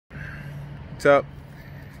What's up?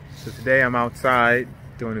 So today I'm outside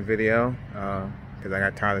doing a video because I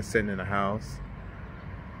got tired of sitting in the house,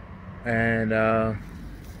 and I'm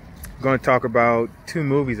going to talk about two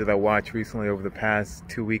movies that I watched recently over the past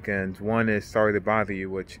 2 weekends. One is Sorry to Bother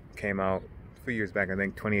You, which came out a few years back, I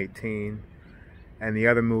think 2018, and the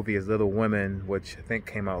other movie is Little Women, which I think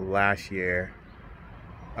came out last year.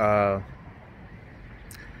 And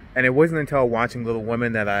it wasn't until watching Little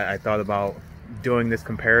Women that I thought about doing this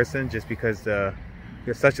comparison, just because there's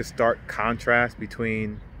such a stark contrast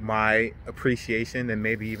between my appreciation and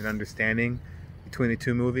maybe even understanding between the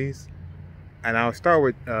two movies. And I'll start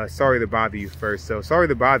with Sorry to Bother You first. So Sorry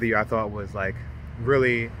to Bother You I thought was like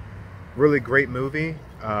really great movie.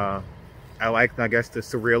 I liked, I guess, the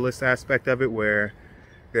surrealist aspect of it, where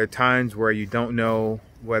there are times where you don't know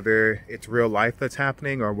whether it's real life that's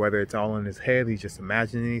happening or whether it's all in his head. He's just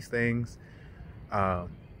imagining these things.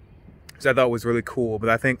 So I thought it was really cool. But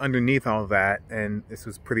I think underneath all that, and this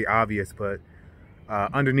was pretty obvious, but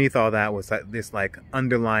underneath all that was this like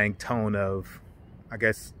underlying tone of, I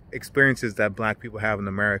guess, experiences that black people have in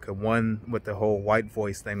America. One with the whole white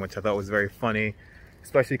voice thing, which I thought was very funny,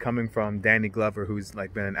 especially coming from Danny Glover, who's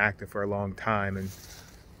like been an actor for a long time, and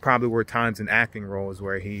probably were times in acting roles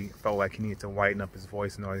where he felt like he needed to whiten up his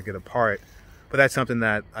voice in order to get a part. But that's something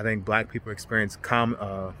that I think black people experience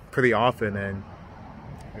pretty often, and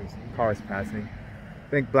there's cars passing. I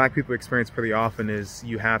think black people experience pretty often is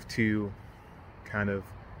you have to kind of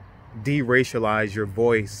de-racialize your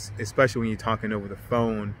voice, especially when you're talking over the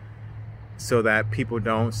phone, so that people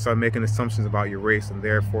don't start making assumptions about your race and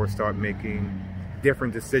therefore start making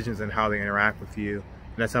different decisions in how they interact with you.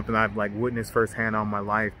 And that's something I've like witnessed firsthand all my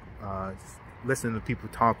life, listening to people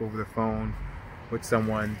talk over the phone with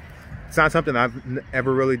someone. It's not something I've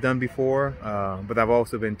ever really done before, but I've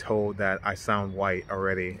also been told that I sound white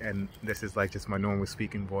already, and this is like just my normal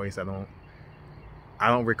speaking voice. I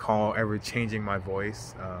don't recall ever changing my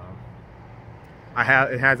voice.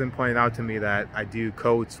 It has been pointed out to me that I do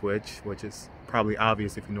code switch, which is probably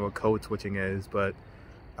obvious if you know what code switching is, but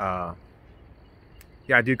yeah,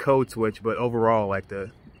 I do code switch, but overall, like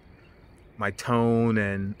my tone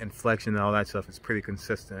and inflection and all that stuff is pretty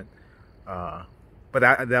consistent. But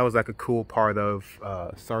that was like a cool part of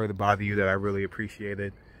Sorry to Bother You that I really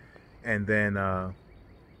appreciated. And then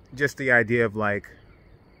just the idea of like,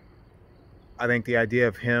 I think the idea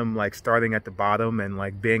of him like starting at the bottom and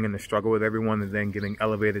like being in the struggle with everyone and then getting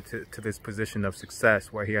elevated to this position of success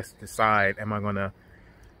where he has to decide, am I gonna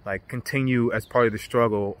like continue as part of the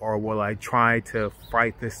struggle, or will I try to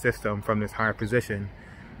fight this system from this higher position?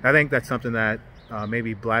 I think that's something that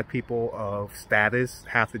maybe black people of status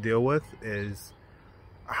have to deal with, is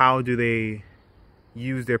how do they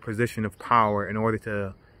use their position of power in order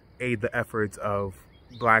to aid the efforts of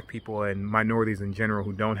black people and minorities in general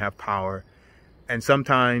who don't have power. And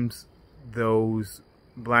sometimes those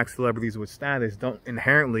black celebrities with status don't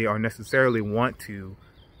inherently or necessarily want to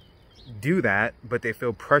do that, but they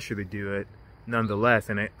feel pressure to do it nonetheless.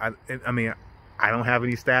 And I mean, I don't have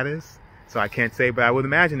any status, so I can't say, but I would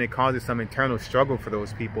imagine it causes some internal struggle for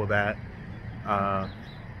those people that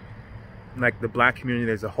like the black community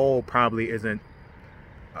as a whole probably doesn't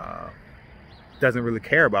really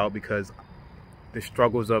care about, because the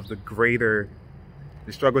struggles of the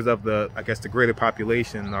I guess the greater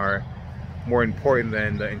population are more important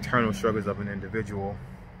than the internal struggles of an individual.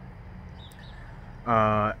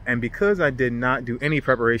 And because I did not do any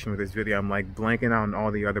preparation for this video, I'm like blanking out on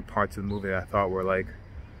all the other parts of the movie that I thought were like,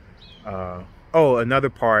 oh, another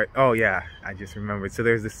part. Oh yeah, I just remembered. So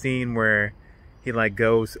there's the scene where he like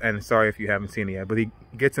goes, and sorry if you haven't seen it yet, but he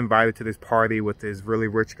gets invited to this party with this really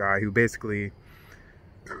rich guy who basically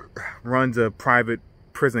runs a private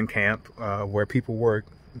prison camp where people work.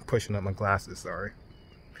 I'm pushing up my glasses, sorry.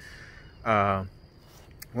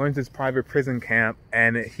 Runs this private prison camp,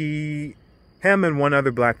 and him and one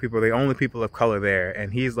other black people are the only people of color there,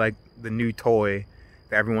 and he's like the new toy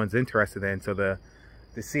that everyone's interested in. So the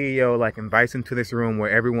CEO like invites him to this room where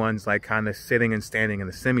everyone's like kind of sitting and standing in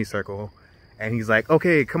a semicircle. And he's like,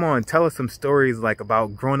 okay, come on, tell us some stories like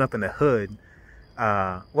about growing up in the hood.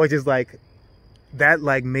 Which is like, that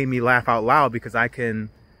like made me laugh out loud, because I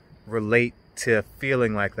can relate to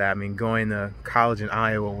feeling like that. I mean, going to college in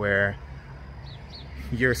Iowa where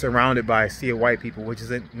you're surrounded by a sea of white people, which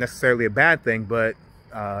isn't necessarily a bad thing, but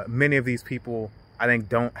many of these people, I think,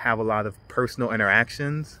 don't have a lot of personal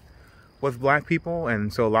interactions with black people.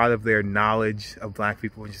 And so a lot of their knowledge of black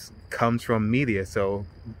people just comes from media. So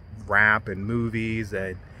rap and movies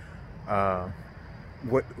and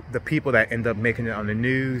what the people that end up making it on the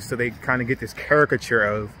news. So they kind of get this caricature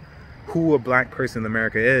of who a black person in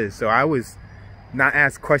America is. So I was not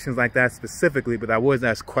ask questions like that specifically, but I was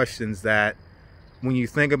ask questions that when you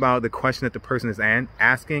think about the question that the person is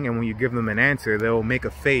asking, and when you give them an answer, they'll make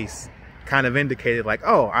a face kind of indicated like,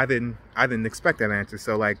 oh, I didn't expect that answer.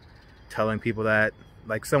 So like telling people that,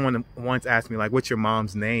 like someone once asked me like, what's your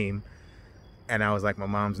mom's name? And I was like, my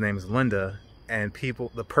mom's name is Linda. And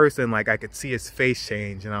the person, like I could see his face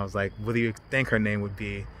change, and I was like, what do you think her name would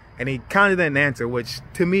be? And he kind of didn't answer, which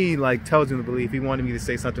to me like tells me to believe he wanted me to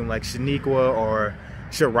say something like Shaniqua or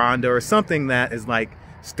Sharonda or something that is like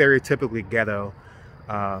stereotypically ghetto.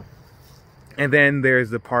 And then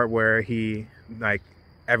there's the part where he, like,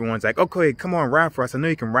 everyone's like, okay, come on, rap for us. I know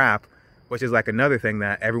you can rap, which is like another thing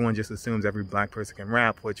that everyone just assumes every black person can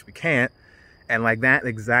rap, which we can't. And like that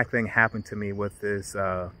exact thing happened to me with this,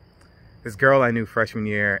 this girl I knew freshman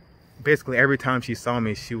year. Basically every time she saw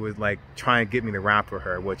me, she was like trying to get me to rap for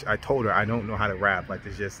her, which I told her I don't know how to rap. Like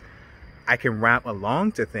it's just, I can rap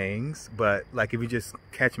along to things, but like if you just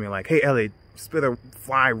catch me like, hey Elliot, spit a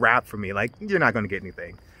fly rap for me, like you're not gonna get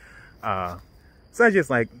anything. So that's just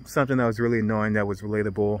like something that was really annoying, that was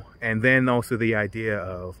relatable. And then also the idea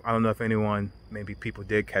of, I don't know if anyone, maybe people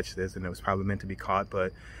did catch this and it was probably meant to be caught,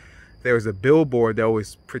 but there was a billboard that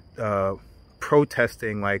was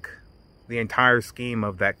protesting like the entire scheme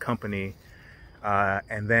of that company,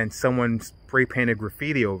 and then someone spray painted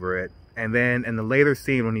graffiti over it. And then in the later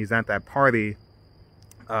scene when he's at that party,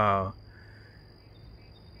 the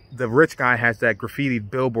rich guy has that graffiti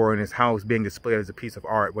billboard in his house being displayed as a piece of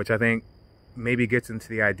art, which I think maybe gets into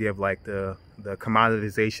the idea of like the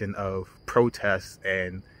commoditization of protests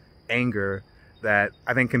and anger that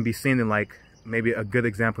I think can be seen in like, maybe a good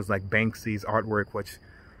example is like Banksy's artwork, which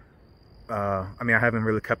I mean, I haven't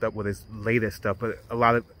really kept up with his latest stuff, but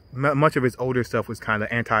much of his older stuff was kind of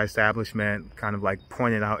anti-establishment, kind of like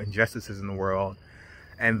pointing out injustices in the world.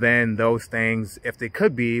 And then those things, if they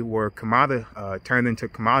could be, were turned into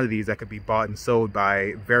commodities that could be bought and sold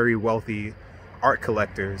by very wealthy art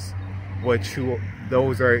collectors,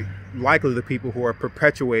 those are likely the people who are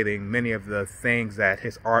perpetuating many of the things that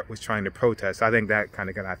his art was trying to protest. So I think that kind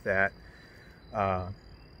of got at that.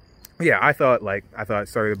 Yeah, I thought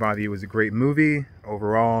Sorry to Bother You was a great movie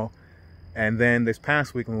overall. And then this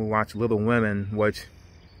past week when we watched Little Women, which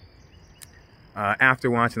after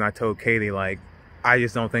watching, I told Katie, like, I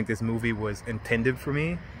just don't think this movie was intended for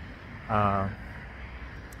me. And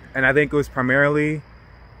I think it was primarily,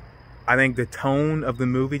 I think the tone of the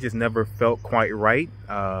movie just never felt quite right.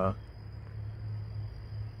 I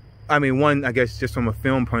mean, one, I guess just from a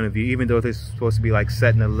film point of view, even though this is supposed to be like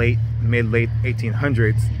set in the mid-late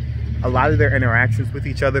 1800s, a lot of their interactions with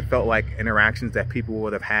each other felt like interactions that people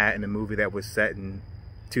would have had in a movie that was set in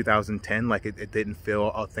 2010. Like it didn't feel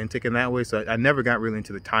authentic in that way. So I never got really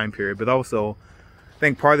into the time period. But also, I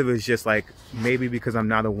think part of it is just like, maybe because I'm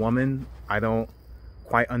not a woman, I don't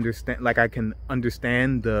quite understand. Like I can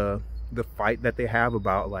understand the fight that they have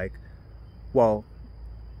about like, well,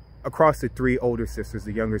 across the three older sisters,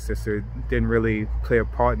 the younger sister didn't really play a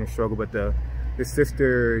part in the struggle, but the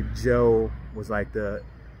sister Jo was like the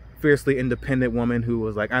fiercely independent woman who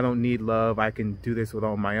was like, I don't need love, I can do this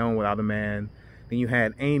on my own without a man. Then you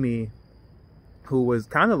had Amy, who was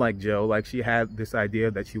kind of like Jo, like she had this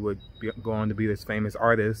idea that she would go on to be this famous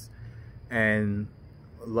artist, and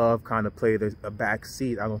love kind of played a back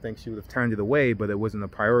seat. I don't think she would have turned it away, but it wasn't a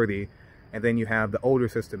priority. And then you have the older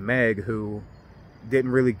sister Meg, who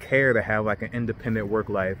didn't really care to have like an independent work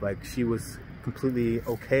life. Like she was completely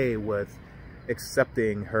okay with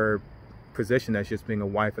accepting her position as just being a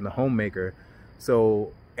wife and a homemaker.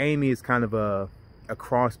 So Amy is kind of a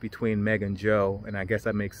cross between Meg and Jo, and I guess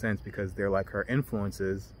that makes sense because they're like her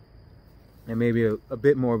influences, and maybe a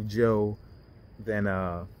bit more of Jo than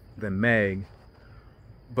Meg.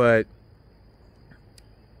 But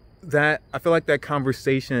that, I feel like that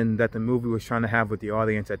conversation that the movie was trying to have with the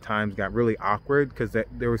audience at times got really awkward, because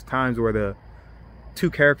there was times where the two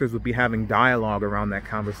characters would be having dialogue around that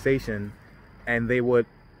conversation, and they would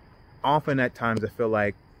often at times, I feel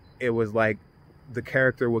like it was like the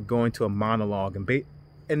character would go into a monologue,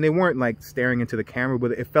 and they weren't like staring into the camera,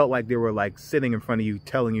 but it felt like they were like sitting in front of you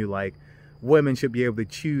telling you like women should be able to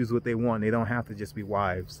choose what they want. They don't have to just be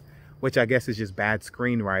wives, which I guess is just bad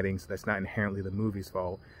screenwriting, so that's not inherently the movie's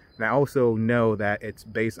fault. And I also know that it's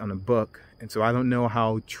based on a book, and so I don't know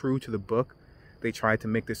how true to the book they tried to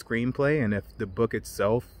make the screenplay, and if the book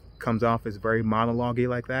itself comes off as very monologue-y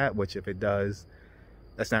like that, which if it does,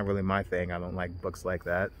 that's not really my thing. I don't like books like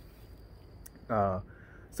that. So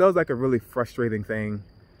it was like a really frustrating thing.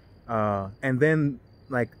 And then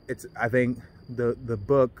like I think the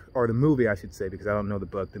book, or the movie I should say, because I don't know the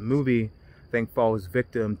book, the movie I think falls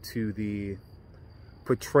victim to the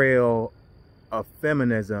portrayal of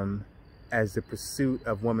feminism as the pursuit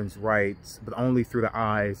of women's rights, but only through the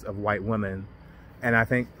eyes of white women. And I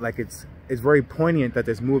think like it's very poignant that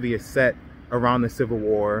this movie is set around the Civil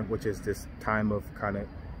War, which is this time of kind of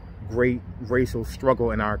great racial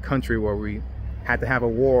struggle in our country, where we had to have a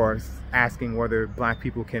war asking whether black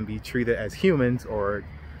people can be treated as humans or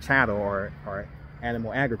chattel or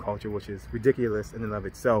animal agriculture, which is ridiculous in and of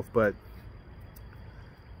itself. But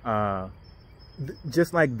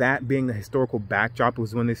just like that being the historical backdrop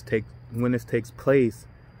was when this takes place,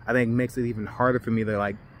 I think makes it even harder for me to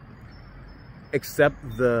like accept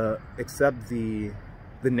the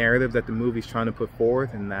narrative that the movie's trying to put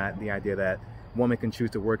forth, and that the idea that women can choose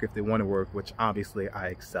to work if they want to work, which obviously I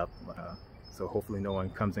accept. So hopefully no one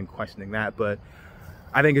comes in questioning that. But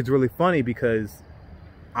I think it's really funny because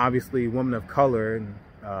obviously women of color, and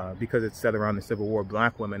because it's set around the Civil War,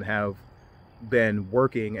 black women have been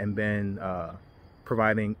working and been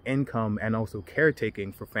providing income and also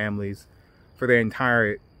caretaking for families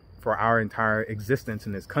for our entire existence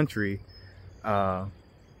in this country.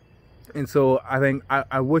 And so I think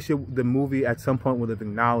I wish the movie at some point would have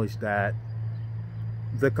acknowledged that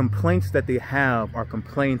the complaints that they have are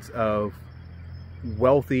complaints of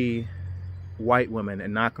wealthy white women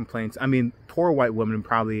and not complaints. I mean, poor white women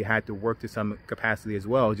probably had to work to some capacity as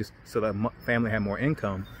well, just so that family had more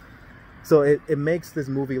income. So it makes this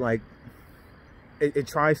movie like, it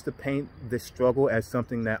tries to paint this struggle as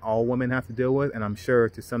something that all women have to deal with. And I'm sure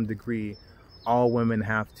to some degree, all women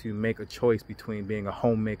have to make a choice between being a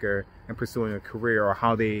homemaker and pursuing a career, or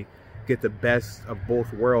how they get the best of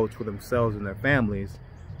both worlds for themselves and their families,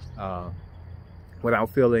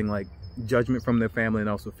 without feeling like judgment from their family and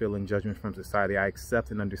also feeling judgment from society. I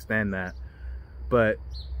accept and understand that. But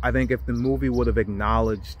I think if the movie would have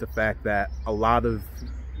acknowledged the fact that a lot of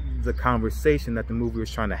the conversation that the movie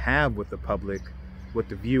was trying to have with the public, with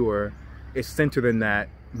the viewer, is centered in that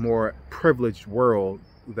more privileged world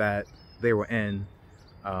that they were in.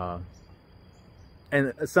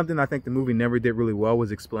 And something I think the movie never did really well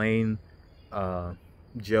was explain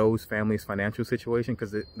Joe's family's financial situation,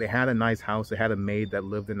 because they had a nice house, they had a maid that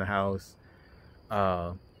lived in the house,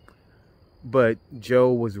 but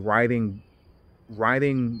Joe was writing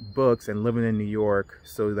books and living in New York,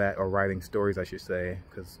 or writing stories, I should say,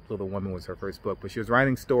 because Little Women was her first book, but she was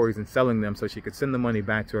writing stories and selling them so she could send the money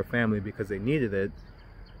back to her family because they needed it.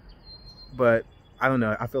 But I don't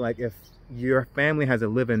know, I feel like if your family has a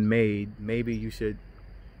live-in maid, maybe you should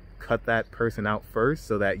cut that person out first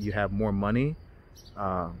so that you have more money.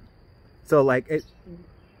 So like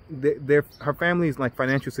her family's like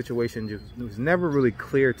financial situation just was never really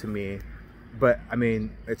clear to me. But I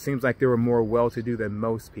mean, it seems like they were more well-to-do than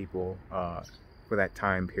most people for that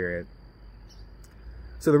time period.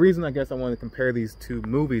 So the reason I guess I want to compare these two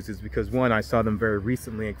movies is because, one, I saw them very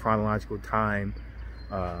recently in chronological time,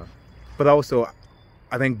 but also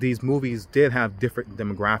I think these movies did have different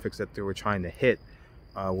demographics that they were trying to hit.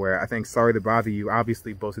 Where I think Sorry to Bother You,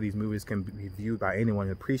 obviously both of these movies can be viewed by anyone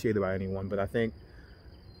and appreciated by anyone, but I think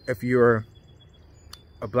if you're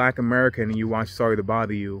a Black American and you watch Sorry to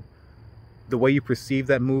Bother You, the way you perceive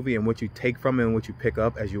that movie and what you take from it and what you pick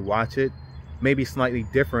up as you watch it may be slightly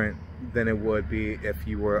different than it would be if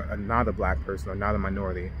you were not a Black person or not a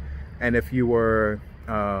minority. And if you were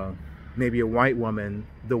maybe a white woman,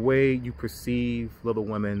 the way you perceive Little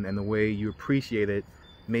Women and the way you appreciate it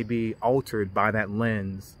may be altered by that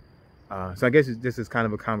lens. So I guess this is kind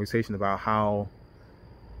of a conversation about how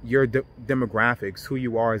your demographics, who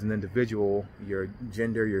you are as an individual, your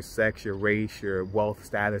gender, your sex, your race, your wealth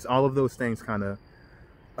status, all of those things kind of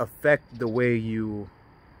affect the way you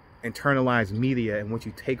internalize media and what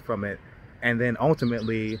you take from it, and then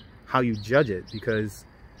ultimately how you judge it. Because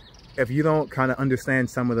if you don't kind of understand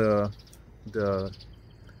some of the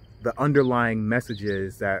underlying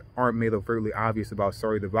messages that aren't made overtly obvious about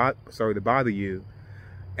Sorry to Bother You,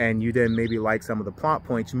 and you then maybe like some of the plot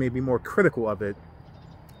points, you may be more critical of it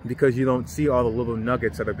because you don't see all the little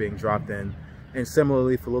nuggets that are being dropped in. And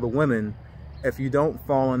similarly for Little Women, if you don't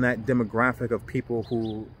fall in that demographic of people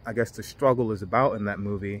who I guess the struggle is about in that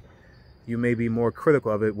movie, you may be more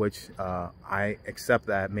critical of it, which I accept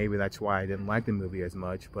that. Maybe that's why I didn't like the movie as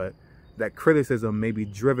much, but that criticism may be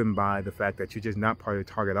driven by the fact that you're just not part of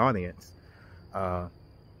the target audience. So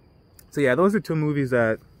yeah, those are two movies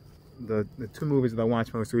that the two movies that I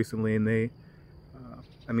watched most recently, and they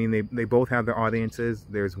both have their audiences.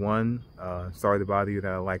 There's one, Sorry to Bother You,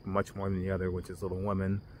 that I like much more than the other, which is Little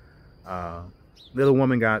Women. Little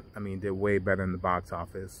Women did way better in the box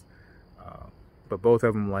office, but both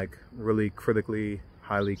of them like really critically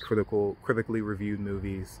reviewed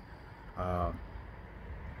movies.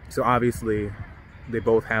 So obviously they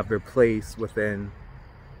both have their place within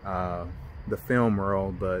the film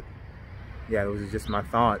world. But yeah, those are just my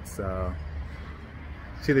thoughts.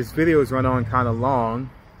 See, this video has run on kind of long.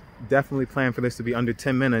 Definitely plan for this to be under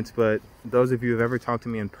 10 minutes, but those of you who've ever talked to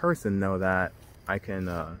me in person know that I can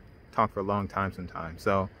talk for a long time sometimes.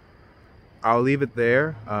 So I'll leave it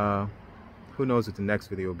there. Who knows what the next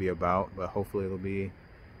video will be about, but hopefully it'll be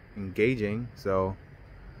engaging. So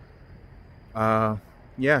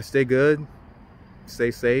yeah, stay good,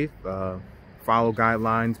 stay safe, follow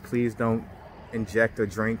guidelines. Please don't inject or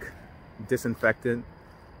drink disinfectant,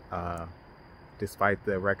 despite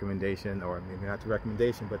the recommendation, or maybe not the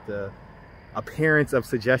recommendation, but the appearance of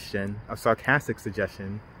suggestion, a sarcastic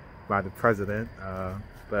suggestion by the president.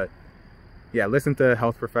 But yeah, listen to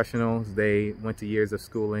health professionals. They went to years of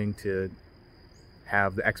schooling to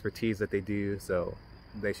have the expertise that they do, so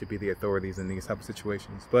they should be the authorities in these type of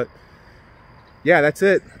situations. But yeah, that's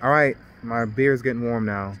it. All right, my beer's getting warm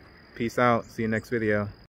now. Peace out. See you next video.